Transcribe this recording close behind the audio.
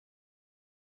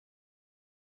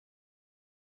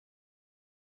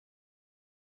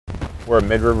We're at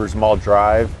Mid-Rivers Mall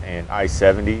Drive and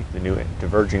I-70, the new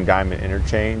Diverging Diamond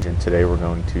Interchange, and today we're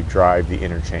going to drive the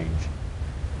interchange.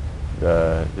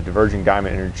 The Diverging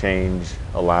Diamond Interchange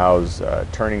allows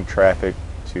turning traffic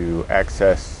to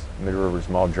access Mid-Rivers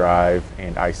Mall Drive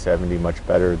and I-70 much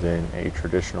better than a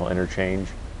traditional interchange.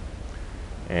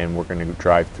 And we're going to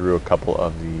drive through a couple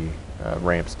of the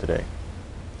ramps today.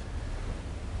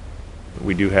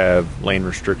 We do have lane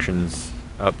restrictions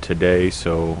up today,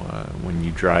 so when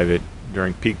you drive it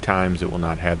during peak times, it will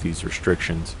not have these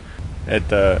restrictions. At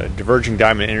the Diverging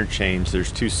Diamond Interchange,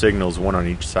 there's two signals, one on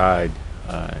each side,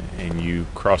 and you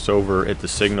cross over at the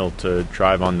signal to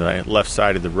drive on the left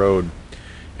side of the road.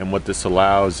 And what this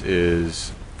allows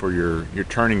is for your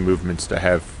turning movements to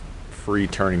have free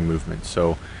turning movement.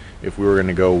 So if we were going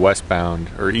to go westbound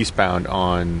or eastbound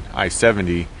on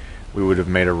I-70, we would have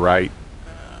made a right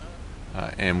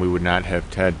and we would not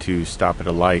have had to stop at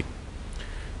a light.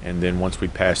 And then once we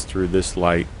pass through this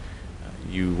light,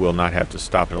 you will not have to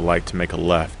stop at a light to make a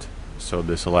left. So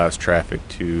this allows traffic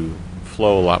to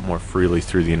flow a lot more freely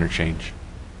through the interchange.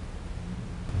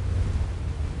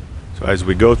 So as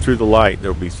we go through the light,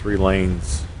 there will be 3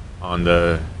 lanes on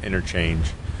the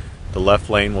interchange. The left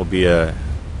lane will be a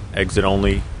exit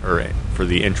only, or for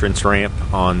the entrance ramp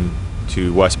on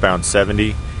to westbound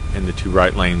 70, and the 2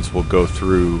 right lanes will go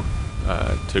through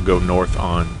to go north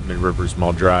on Mid-Rivers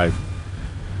Mall Drive.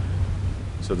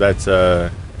 So that's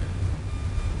so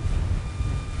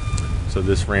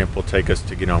this ramp will take us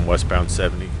to get on westbound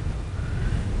 70.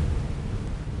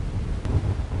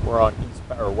 We're on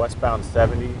westbound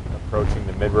 70, approaching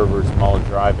the Mid-Rivers Mall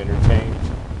Drive interchange.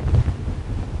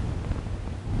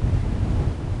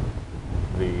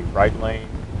 The right lane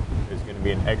is going to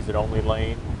be an exit-only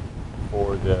lane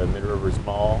for the Mid-Rivers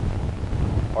Mall.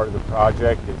 Part of the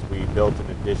project is we built an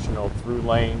additional through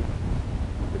lane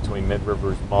between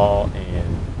Mid-Rivers Mall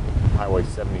and Highway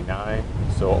 79.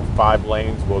 So 5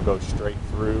 lanes will go straight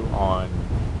through on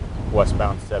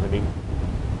westbound 70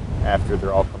 after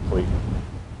they're all complete.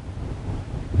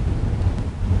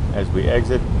 As we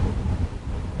exit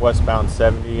westbound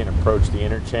 70 and approach the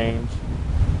interchange,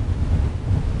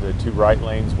 the 2 right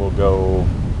lanes will go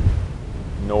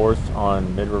north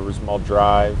on Mid-Rivers Mall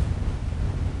Drive.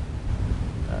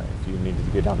 If you needed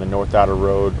to get down the North Outer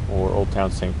Road or Old Town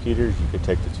St. Peter's, you could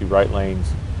take the 2 right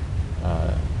lanes.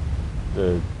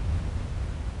 The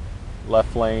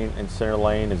left lane and center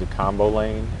lane is a combo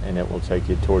lane, and it will take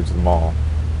you towards the mall.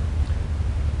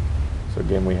 So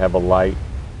again, we have a light.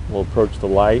 We'll approach the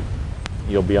light.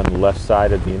 You'll be on the left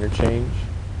side of the interchange.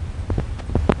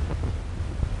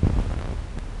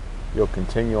 You'll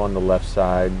continue on the left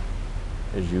side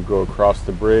as you go across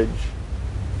the bridge,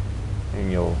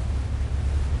 and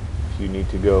if you need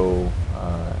to go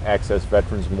access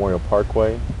Veterans Memorial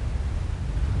Parkway,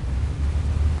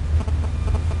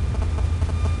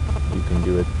 you can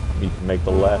do it. You can make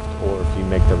the left, or if you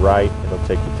make the right, it'll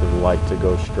take you to the light to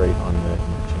go straight on the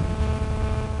interchange.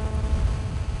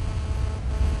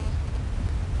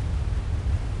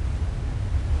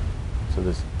 So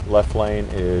this left lane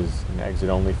is an exit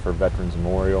only for Veterans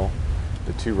Memorial.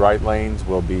 The 2 right lanes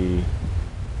will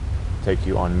take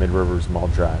you on Mid-Rivers Mall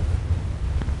Drive.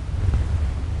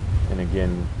 And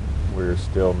again, we're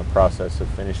still in the process of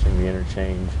finishing the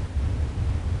interchange,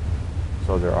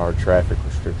 so there are traffic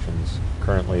restrictions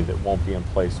currently that won't be in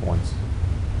place once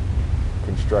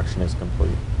construction is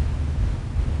complete.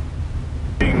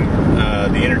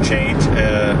 The interchange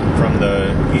from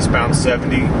the eastbound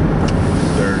 70,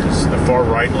 there's the far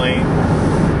right lane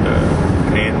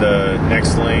and the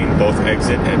next lane, both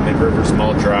exit at Mid-Rivers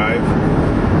Mall Drive.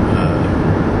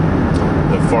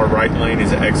 The far right lane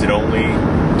is an exit only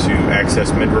to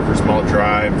access Mid-Rivers Mall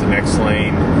Drive. The next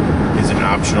lane is an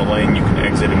optional lane. You can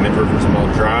exit at Mid-Rivers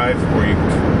Mall Drive, or you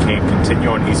can continue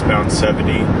on eastbound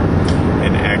 70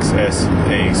 and access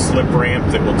a slip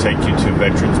ramp that will take you to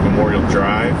Veterans Memorial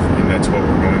Drive, and that's what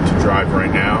we're going to drive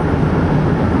right now.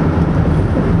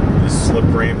 This slip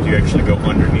ramp, you actually go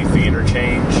underneath the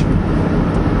interchange,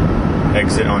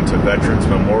 exit onto Veterans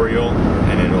Memorial,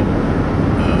 and it'll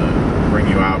bring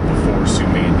you out before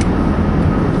Sumandy.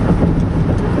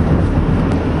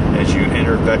 As you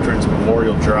enter Veterans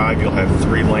Memorial Drive, you'll have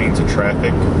 3 lanes of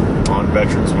traffic on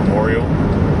Veterans Memorial.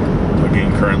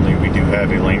 Again, currently we do have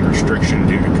a lane restriction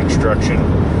due to construction,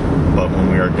 but when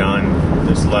we are done,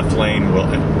 this left lane will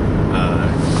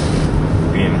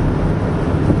be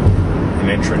an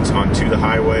entrance onto the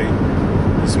highway.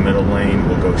 This middle lane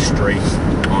will go straight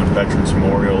on Veterans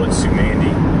Memorial at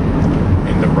Sumandy,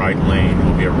 and the right lane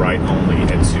will be a right only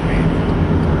at Sumandy.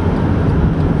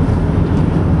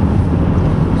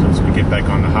 So as we get back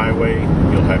on the highway,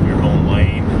 you'll have your own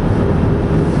lane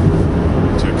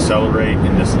accelerate,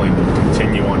 and this lane will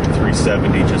continue onto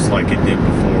 370 just like it did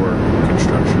before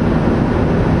construction.